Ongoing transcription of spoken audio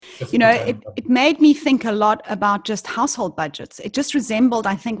It made me think a lot about just household budgets. It just resembled,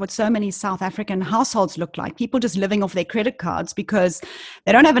 I think, what so many South African households look like. People just living off their credit cards because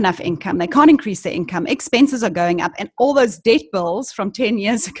they don't have enough income. They can't increase their income. Expenses are going up, and all those debt bills from 10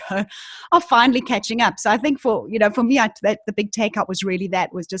 years ago are finally catching up. So I think for me, the big takeout was really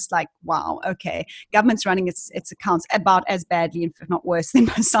was just like, wow, okay, government's running its accounts about as badly, if not worse, than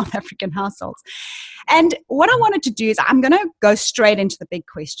most South African households. And what I wanted to do is I'm going to go straight into the big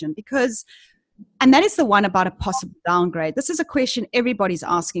question and that is the one about a possible downgrade. This is a question everybody's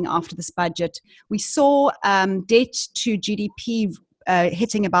asking after this budget. We saw debt to GDP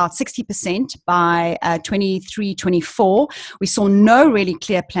hitting about 60% by 23-24. We saw no really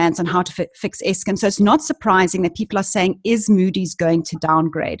clear plans on how to fix Eskom. So it's not surprising that people are saying, is Moody's going to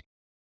downgrade?